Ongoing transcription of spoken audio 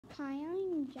Hi,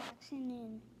 I'm Jackson,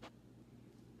 and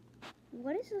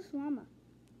what is this llama?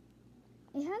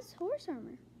 It has horse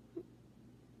armor.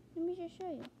 Let me just show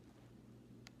you.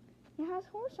 It has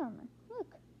horse armor.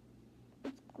 Look,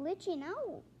 it's glitching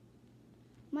out.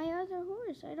 My other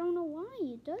horse, I don't know why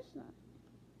it does that.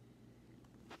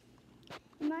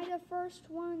 Am I the first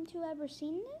one to ever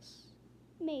seen this?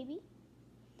 Maybe.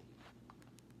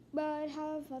 But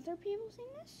have other people seen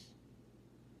this?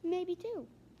 Maybe too.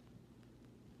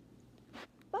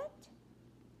 But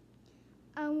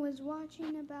I was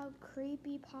watching about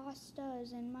creepy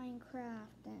pastas in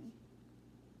Minecraft, and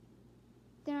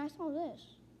then I saw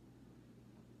this.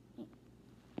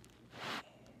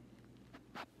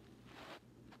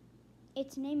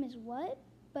 Its name is what?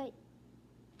 But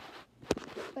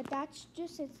that's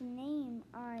just its name.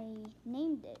 I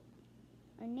named it.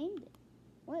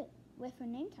 What? With a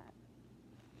name tag.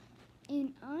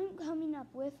 And I'm coming up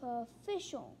with a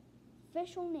official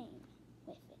name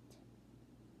with it.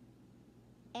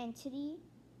 Entity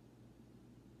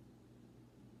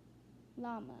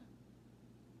Llama.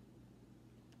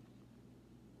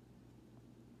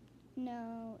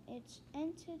 No, it's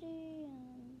Entity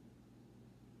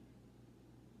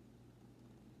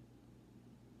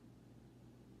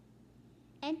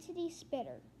Entity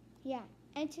Spitter. Yeah,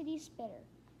 Entity Spitter.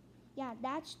 Yeah,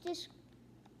 that's just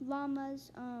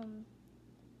Llama's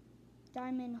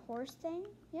diamond horse thing.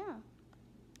 Yeah.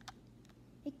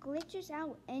 It glitches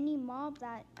out any mob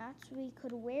that actually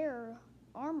could wear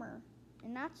armor.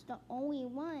 And that's the only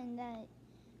one that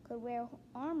could wear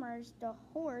armor is the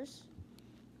horse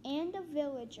and the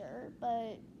villager,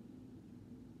 but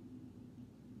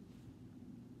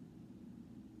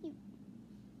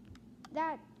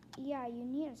you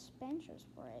need a Spencer's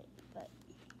for it, but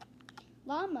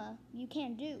llama you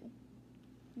can't do.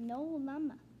 No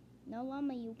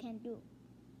llama you can't do.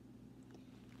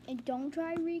 And don't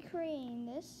try recreating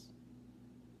this.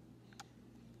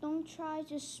 Don't try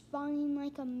just spawning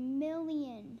like a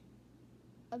million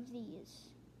of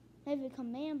these. Have a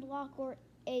command block or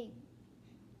egg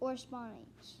or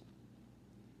spawnings.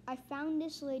 I found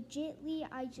this legitly.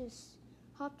 I just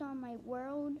hopped on my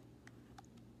world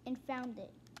and found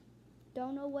it.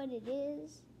 Don't know what it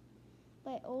is,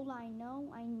 but all I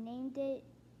know, I named it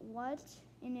what,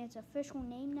 and its official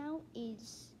name now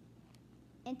is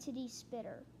Entity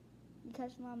Spitter,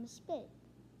 because llama spit.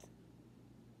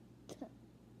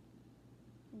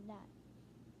 That.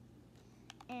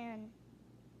 And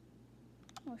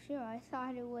oh sure, I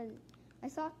thought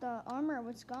the armor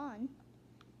was gone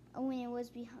when it was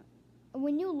behind.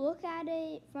 When you look at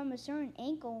it from a certain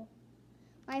angle,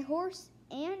 my horse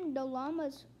and the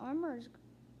llama's armor is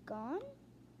gone.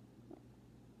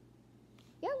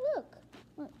 Yeah, look.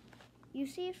 You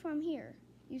see it from here.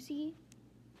 You see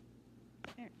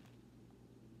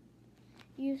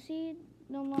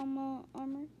the llama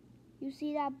armor? You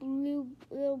see that blue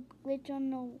little glitch on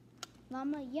the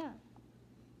llama? Yeah.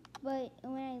 But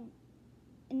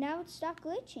now it stopped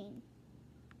glitching.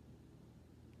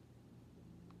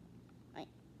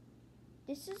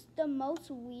 This is the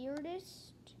most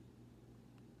weirdest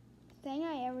thing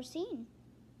I ever seen.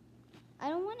 I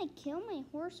don't want to kill my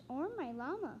horse or my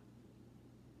llama.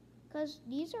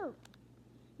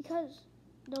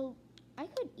 I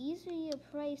could easily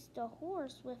replace the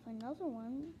horse with another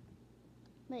one,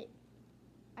 but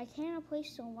I can't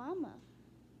replace the llama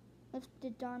with the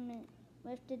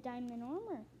diamond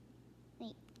armor.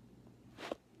 Wait.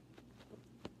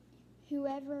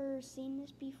 Whoever seen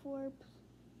this before,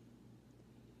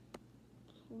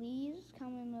 please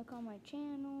come and look on my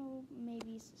channel,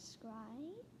 maybe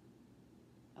subscribe.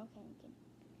 Okay.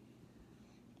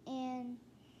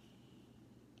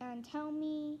 And tell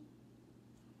me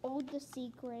all the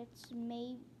secrets.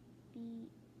 Maybe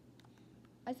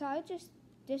I thought it just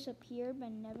disappeared,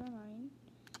 but never mind.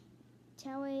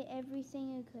 Tell me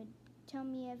everything it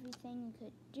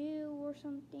could do or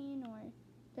something, or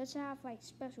does it have like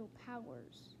special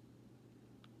powers?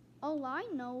 All I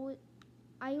know,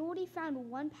 I already found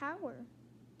one power,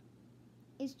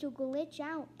 is to glitch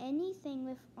out anything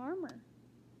with armor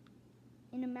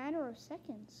in a matter of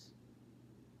seconds.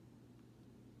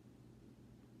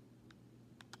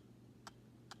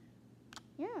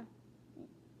 Yeah.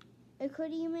 It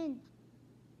could even,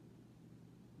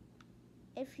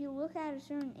 if you look at a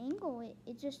certain angle,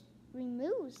 it just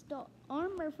removes the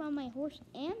armor from my horse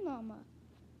and llama.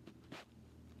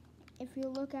 If you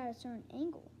look at a certain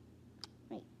angle.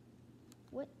 Wait,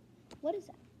 what is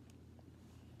that?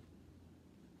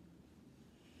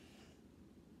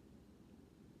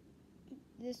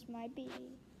 This might be.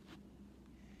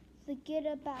 Forget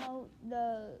about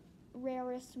the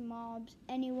rarest mobs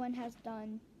anyone has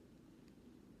done.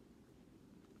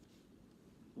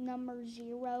 number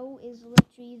 0 is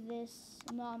literally this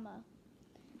llama.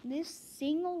 This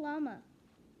single llama.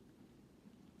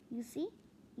 You see?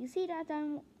 You see that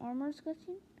diamond armor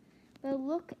glitching? But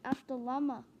look at the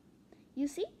llama. You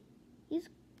see? He's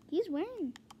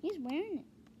wearing it. He's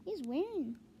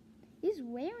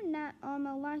wearing that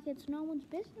armor like it's no one's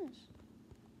business.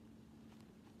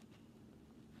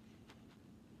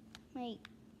 Like,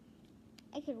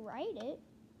 I could write it,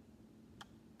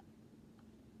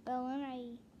 but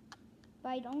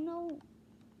I don't know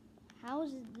how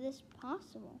is this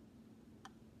possible.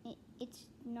 It's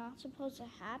not supposed to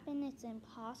happen. It's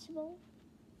impossible.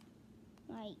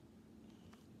 Like,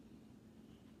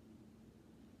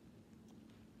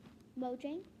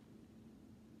 Bojang,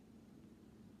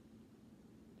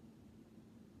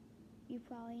 you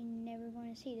probably never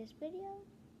going to see this video,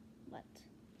 but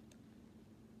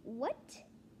what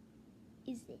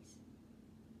is this?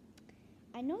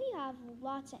 I know you have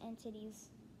lots of entities,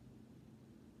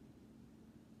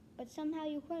 but somehow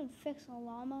you couldn't fix a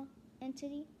llama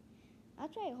entity.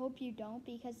 That's why I hope you don't,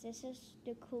 because this is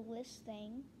the coolest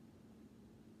thing.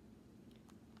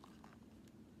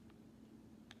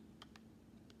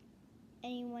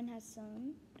 Anyone has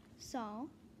saw.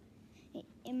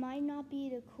 It might not be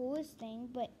the coolest thing,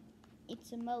 but it's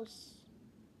the most.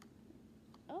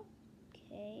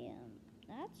 Okay,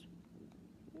 that's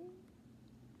weird.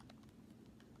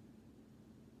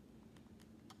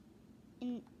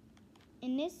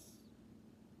 And this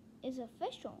is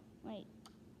official. Like,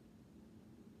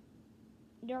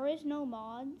 there is no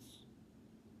mods.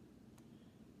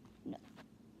 No,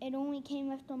 it only came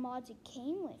with the mods it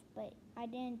came with, but I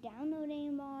didn't download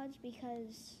any mods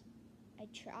because I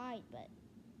tried, but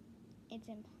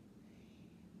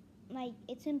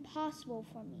it's impossible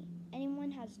for me.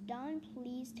 Anyone has done,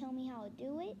 please tell me how to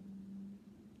do it.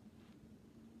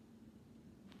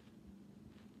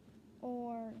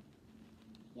 Or,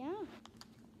 yeah,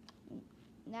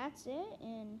 that's it,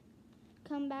 and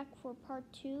come back for part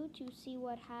 2 to see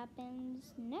what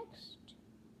happens next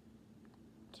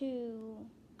to,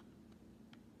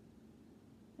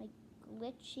 like,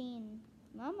 glitching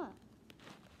llama.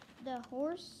 The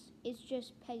horse is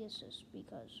just Pegasus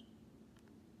because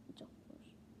it's a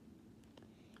horse.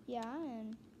 Yeah,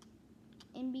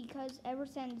 and because ever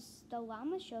since the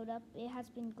llama showed up, it has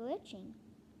been glitching.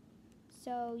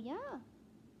 So yeah.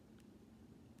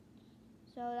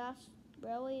 So that's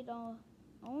really the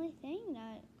only thing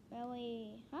that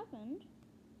really happened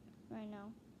right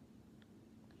now.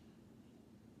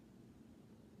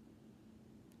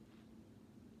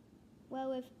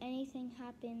 Well, if anything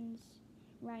happens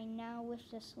right now with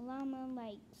this llama,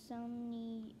 like so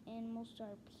many animals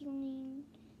start appearing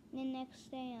the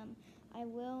next day, I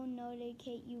will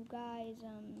notify you guys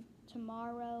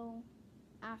tomorrow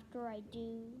after I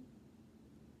do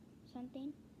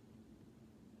something.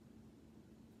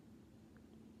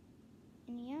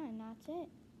 And yeah, and that's it.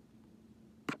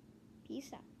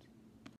 Peace out.